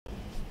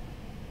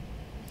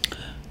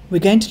We're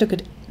going to look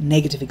at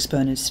negative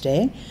exponents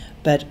today,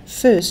 but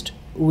first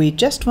we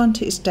just want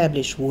to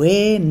establish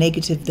where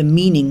the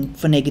meaning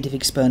for negative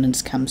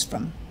exponents comes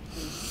from.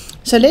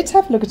 So let's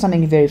have a look at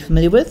something you're very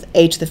familiar with,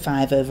 a to the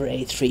 5 over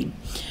a3.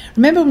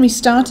 Remember when we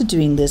started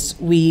doing this,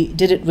 we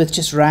did it with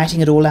just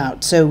writing it all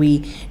out. So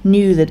we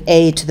knew that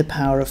a to the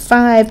power of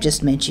 5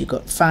 just meant you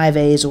got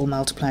 5a's all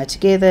multiplied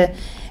together.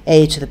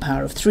 A to the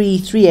power of 3,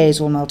 3a's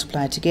all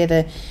multiplied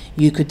together.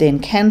 You could then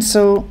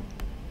cancel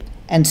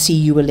and see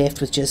you were left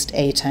with just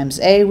a times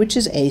a, which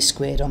is a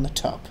squared on the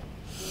top.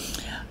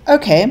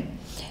 Okay,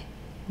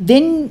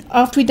 then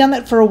after we'd done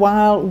that for a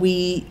while,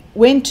 we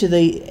went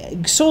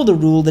to saw the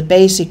rule that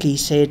basically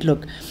said,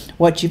 look,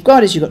 what you've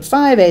got is you've got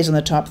 5a's on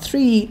the top,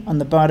 3 on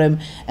the bottom,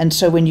 and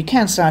so when you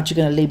cancel out, you're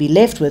going to be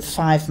left with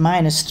 5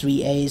 minus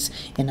 3a's.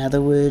 In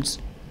other words,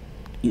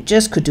 you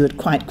just could do it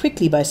quite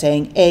quickly by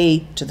saying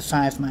a to the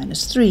 5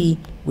 minus 3,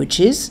 which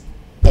is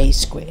a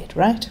squared,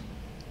 right?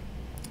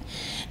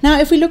 Now,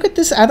 if we look at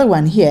this other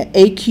one here,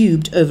 a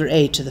cubed over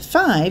a to the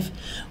 5,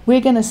 we're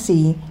going to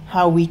see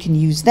how we can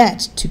use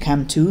that to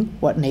come to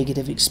what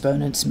negative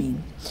exponents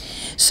mean.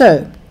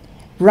 So,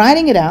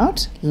 writing it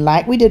out,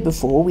 like we did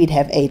before, we'd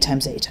have a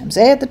times a times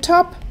a at the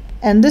top,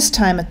 and this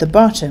time at the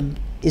bottom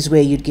is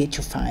where you'd get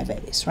your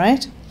 5a's,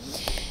 right?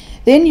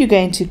 Then you're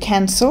going to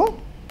cancel,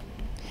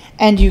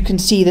 and you can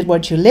see that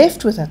what you're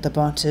left with at the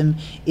bottom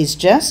is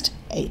just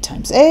a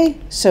times a,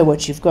 so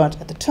what you've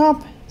got at the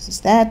top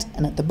is that,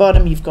 and at the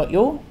bottom you've got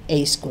your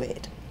a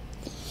squared.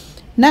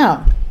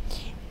 Now,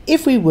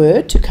 if we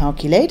were to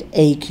calculate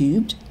a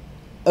cubed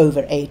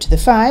over a to the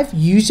 5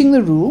 using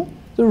the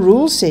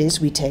rule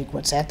says we take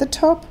what's at the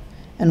top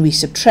and we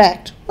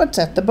subtract what's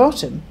at the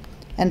bottom,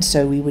 and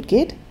so we would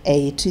get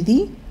a to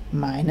the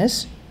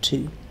minus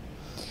 2.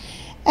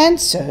 And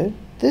so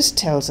this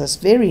tells us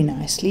very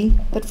nicely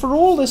that for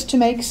all this to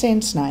make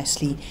sense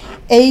nicely,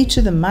 a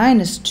to the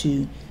minus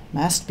 2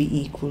 must be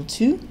equal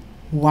to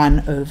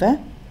 1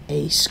 over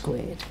a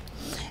squared.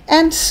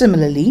 And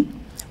similarly,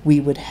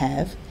 we would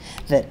have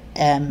that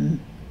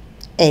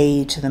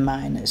a to the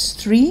minus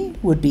 3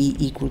 would be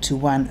equal to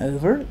 1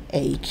 over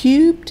a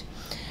cubed.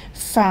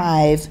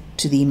 5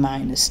 to the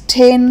minus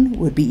 10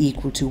 would be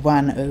equal to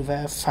 1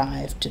 over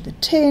 5 to the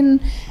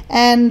 10,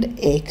 and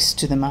x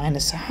to the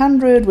minus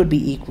 100 would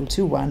be equal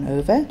to 1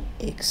 over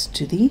x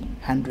to the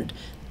 100.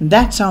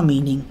 That's our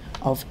meaning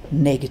of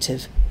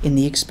negative in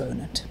the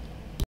exponent.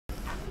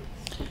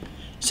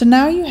 So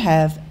now you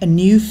have a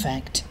new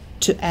fact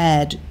to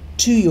add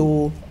to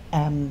your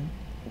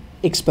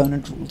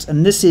exponent rules,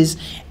 and this is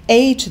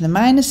a to the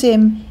minus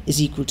m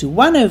is equal to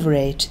 1 over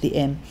a to the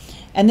m,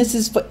 and this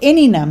is for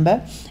any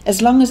number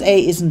as long as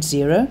a isn't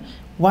 0.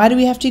 Why do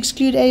we have to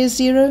exclude a as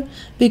 0?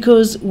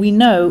 Because we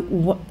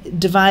know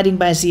dividing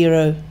by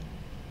 0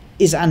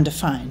 is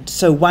undefined,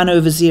 so 1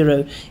 over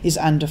 0 is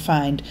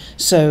undefined,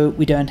 so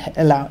we don't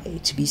allow a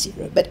to be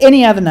 0, but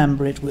any other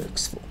number it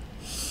works for.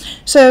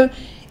 So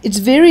it's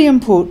very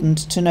important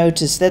to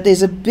notice that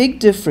there's a big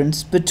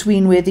difference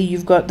between whether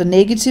you've got the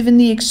negative in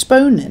the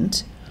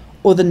exponent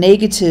or the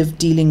negative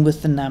dealing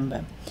with the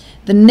number.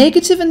 The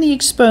negative in the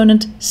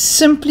exponent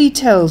simply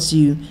tells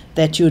you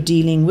that you're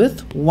dealing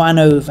with 1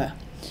 over.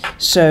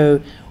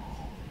 So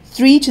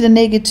 3 to the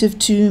negative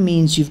 2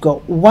 means you've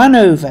got 1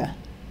 over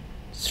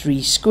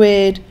 3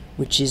 squared,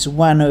 which is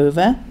 1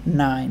 over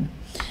 9.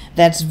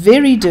 That's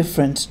very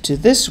different to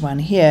this one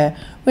here,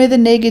 where the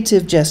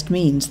negative just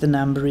means the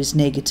number is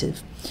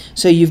negative.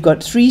 So you've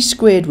got 3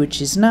 squared, which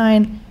is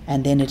 9,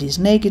 and then it is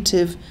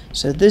negative,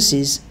 so this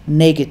is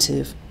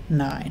negative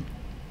 9.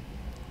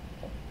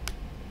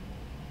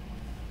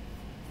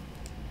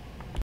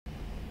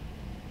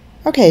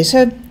 Okay,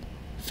 so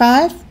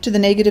 5 to the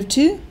negative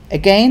 2,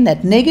 again,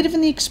 that negative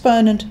in the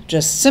exponent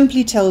just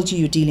simply tells you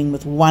you're dealing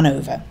with 1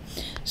 over.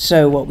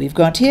 So what we've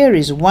got here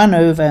is 1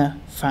 over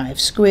 5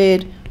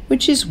 squared,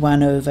 which is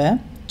 1 over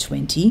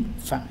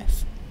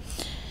 25.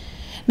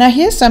 Now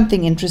here's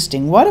something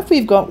interesting. What if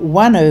we've got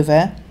 1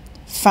 over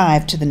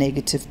 5 to the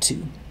negative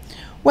 2?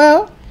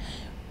 Well,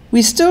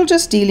 we're still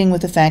just dealing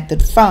with the fact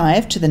that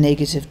 5 to the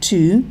negative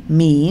 2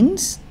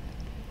 means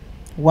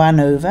 1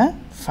 over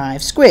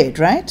 5 squared,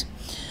 right?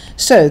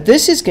 So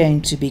this is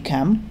going to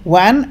become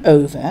 1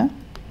 over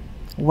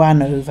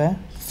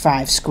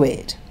 5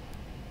 squared.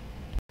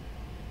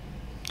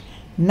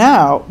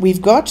 Now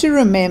we've got to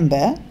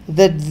remember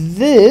that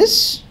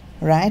this,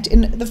 right,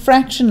 in the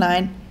fraction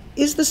line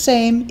is the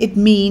same. It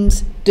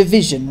means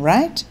division,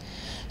 right?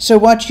 So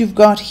what you've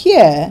got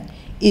here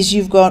is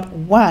you've got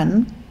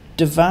 1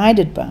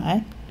 divided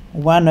by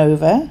 1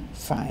 over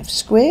 5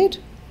 squared.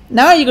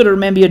 Now you've got to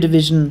remember your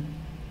division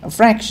of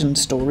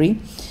fractions story.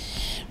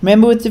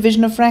 Remember with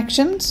division of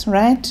fractions,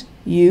 right?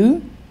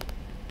 You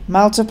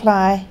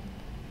multiply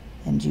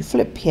and you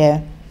flip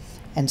here,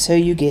 and so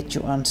you get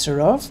your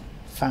answer of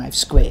 5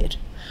 squared.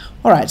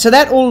 Alright, so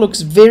that all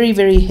looks very,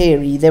 very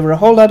hairy. There were a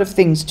whole lot of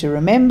things to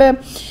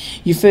remember.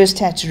 You first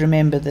had to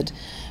remember that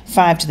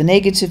 5 to the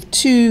negative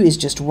 2 is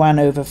just 1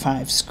 over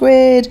 5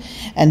 squared.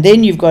 And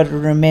then you've got to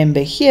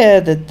remember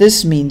here that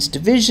this means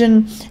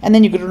division, and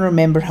then you've got to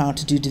remember how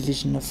to do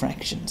division of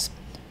fractions.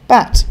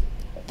 But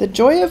the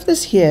joy of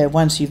this here,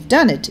 once you've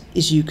done it,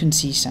 is you can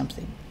see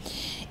something.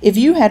 If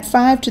you had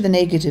 5 to the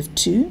negative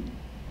 2,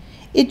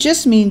 it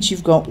just means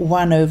you've got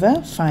 1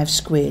 over 5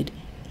 squared.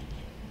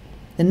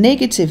 The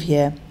negative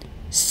here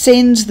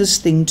sends this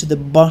thing to the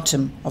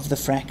bottom of the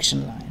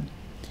fraction line.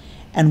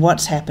 And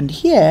what's happened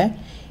here,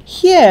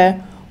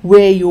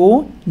 where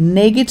your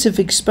negative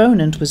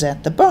exponent was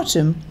at the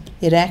bottom,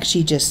 it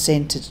actually just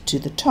sent it to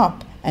the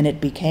top, and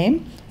it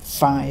became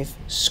 5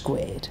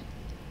 squared.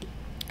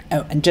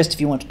 Oh, and just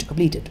if you wanted to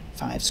complete it,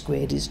 5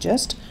 squared is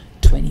just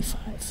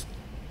 25.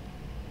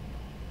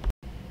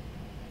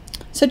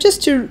 So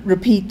just to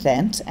repeat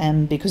that,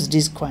 and because it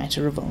is quite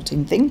a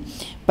revolting thing,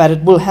 but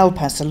it will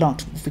help us a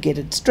lot if we get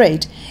it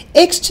straight,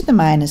 x to the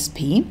minus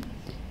p,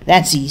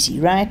 that's easy,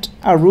 right?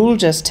 Our rule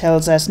just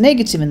tells us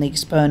negative in the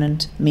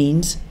exponent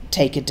means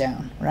take it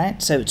down,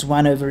 right? So it's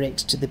 1 over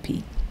x to the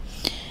p.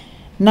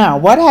 Now,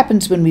 what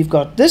happens when we've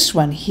got this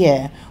one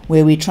here,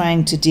 where we're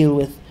trying to deal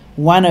with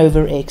 1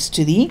 over x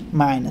to the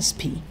minus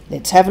p?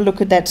 Let's have a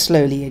look at that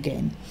slowly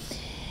again.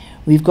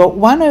 We've got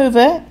 1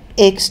 over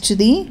x to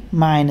the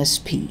minus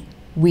p.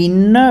 We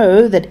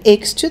know that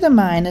x to the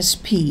minus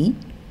p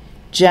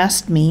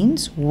just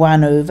means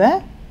 1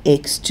 over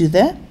x to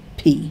the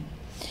p.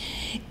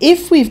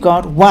 If we've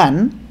got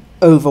 1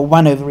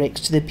 over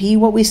x to the p,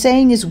 what we're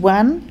saying is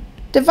 1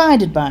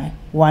 divided by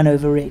 1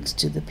 over x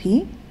to the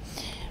p.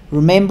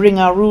 Remembering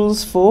our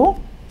rules for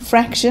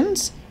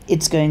fractions,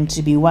 it's going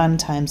to be 1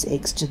 times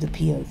x to the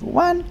p over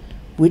 1,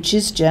 which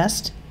is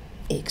just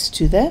x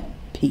to the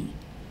p.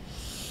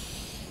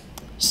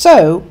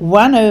 So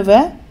 1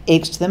 over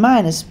x to the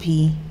minus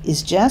p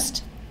is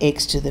just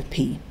x to the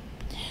p.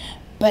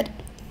 But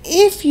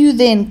if you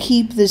then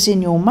keep this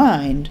in your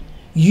mind,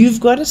 you've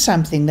got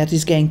something that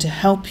is going to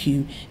help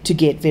you to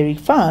get very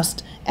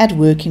fast at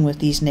working with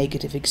these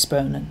negative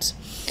exponents.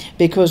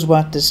 Because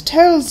what this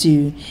tells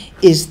you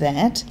is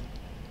that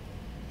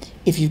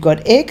if you've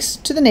got x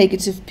to the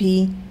negative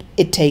p,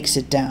 it takes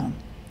it down.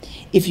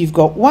 If you've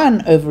got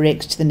 1 over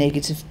x to the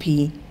negative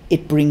p,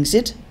 it brings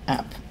it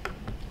up.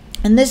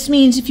 And this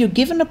means if you're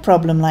given a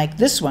problem like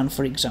this one,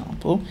 for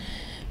example,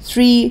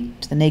 3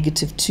 to the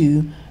negative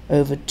 2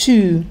 over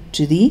 2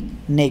 to the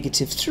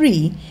negative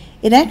 3,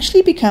 it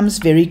actually becomes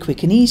very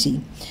quick and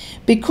easy,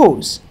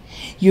 because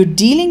you're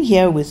dealing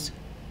here with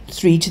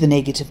 3 to the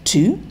negative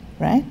 2,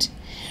 right?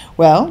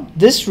 Well,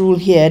 this rule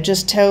here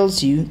just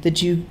tells you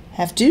that you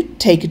have to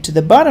take it to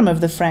the bottom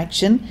of the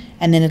fraction,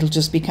 and then it'll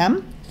just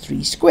become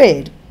 3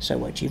 squared. So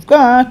what you've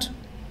got,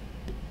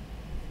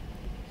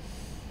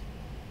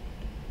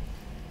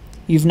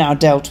 you've now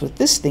dealt with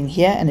this thing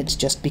here, and it's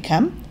just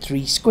become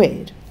 3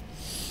 squared.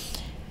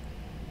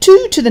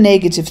 2 to the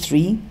negative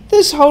 3,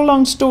 this whole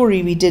long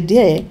story we did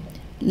here,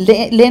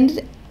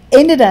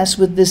 ended us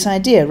with this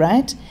idea,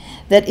 right?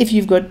 That if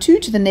you've got 2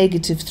 to the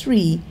negative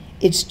 3,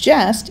 it's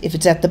just, if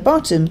it's at the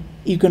bottom,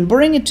 you can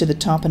bring it to the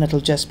top and it'll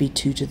just be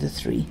 2 to the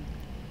 3.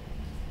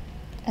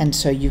 And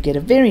so you get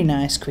a very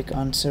nice quick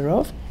answer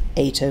of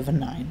 8 over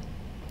 9.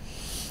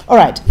 All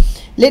right,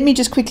 let me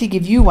just quickly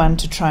give you one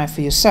to try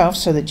for yourself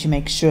so that you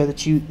make sure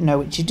that you know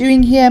what you're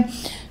doing here.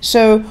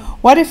 So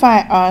what if I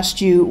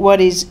asked you,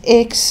 what is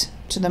x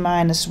to the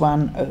minus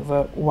 1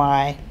 over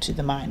y to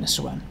the minus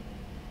 1?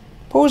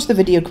 Pause the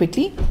video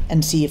quickly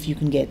and see if you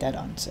can get that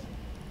answer.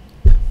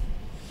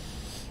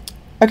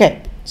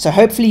 Okay, so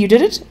hopefully you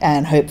did it,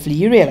 and hopefully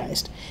you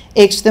realized.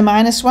 X to the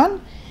minus 1,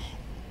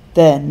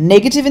 the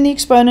negative in the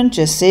exponent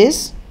just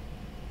says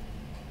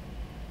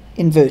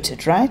invert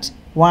it, right?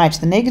 Y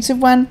to the negative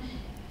 1,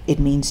 it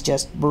means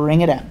just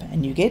bring it up,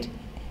 and you get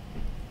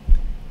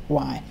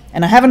y.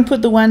 And I haven't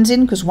put the ones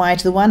in because y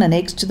to the 1 and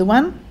x to the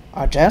 1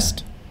 are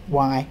just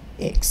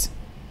yx.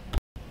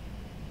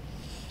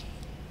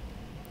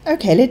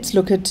 Okay, let's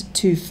look at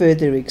 2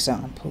 further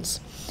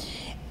examples.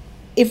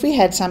 If we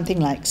had something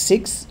like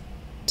 6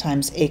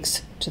 times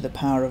x to the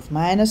power of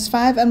minus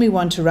 5, and we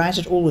want to write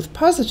it all with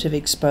positive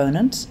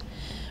exponents,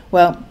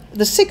 well,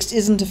 the 6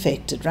 isn't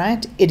affected,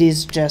 right? It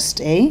is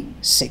just a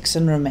 6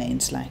 and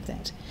remains like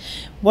that.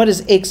 What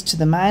does x to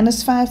the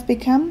minus 5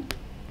 become?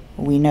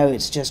 We know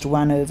it's just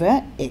 1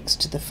 over x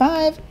to the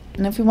 5,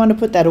 and if we want to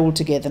put that all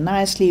together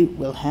nicely,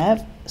 we'll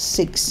have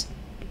 6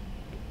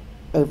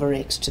 over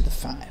x to the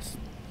 5.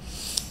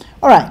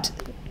 All right,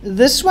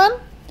 this one,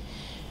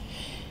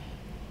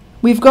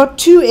 we've got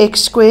 2x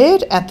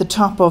squared at the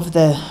top of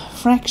the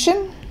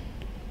fraction,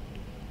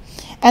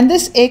 and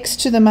this x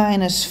to the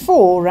minus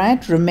 4,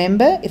 right?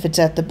 Remember, if it's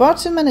at the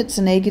bottom and it's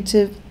a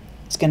negative,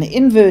 it's going to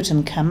invert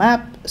and come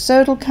up,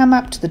 so it'll come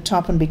up to the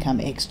top and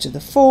become x to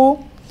the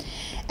 4.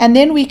 And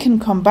then we can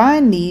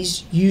combine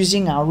these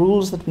using our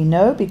rules that we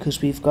know,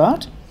 because we've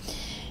got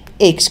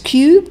x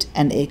cubed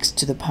and x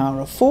to the power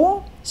of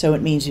 4. So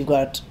it means we've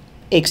got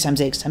x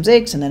times x times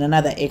x, and then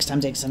another x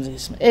times x times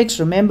x times x.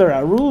 Remember,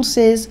 our rule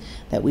says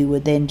that we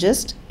would then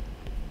just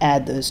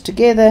add those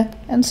together,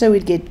 and so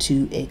we'd get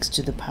 2x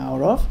to the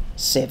power of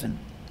 7.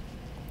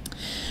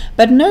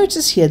 But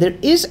notice here, there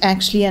is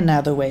actually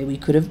another way we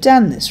could have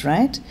done this,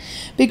 right?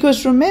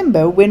 Because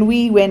remember, when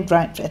we went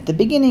right at the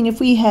beginning, if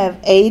we have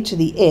a to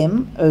the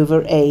m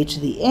over a to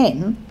the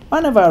n,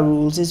 one of our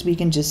rules is we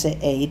can just say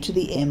a to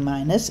the m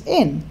minus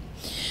n.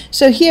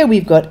 So here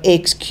we've got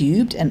x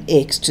cubed and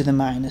x to the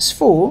minus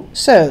 4.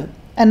 So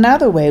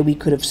another way we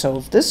could have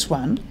solved this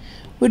one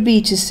would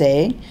be to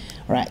say,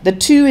 right, the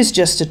 2 is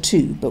just a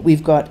 2, but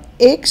we've got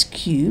x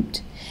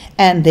cubed,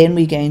 and then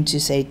we're going to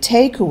say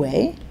take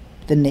away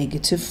the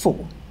negative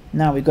 4.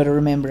 Now we've got to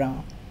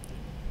remember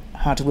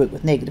how to work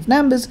with negative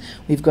numbers.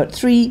 We've got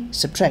 3,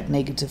 subtract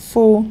negative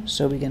 4,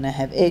 so we're going to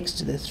have x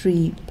to the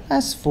 3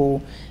 plus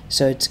 4,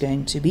 so it's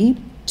going to be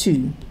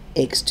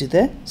 2x to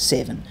the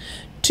 7.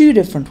 Two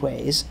different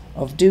ways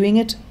of doing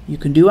it. You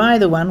can do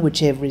either one,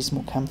 whichever is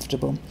more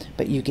comfortable,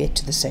 but you get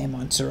to the same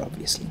answer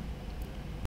obviously.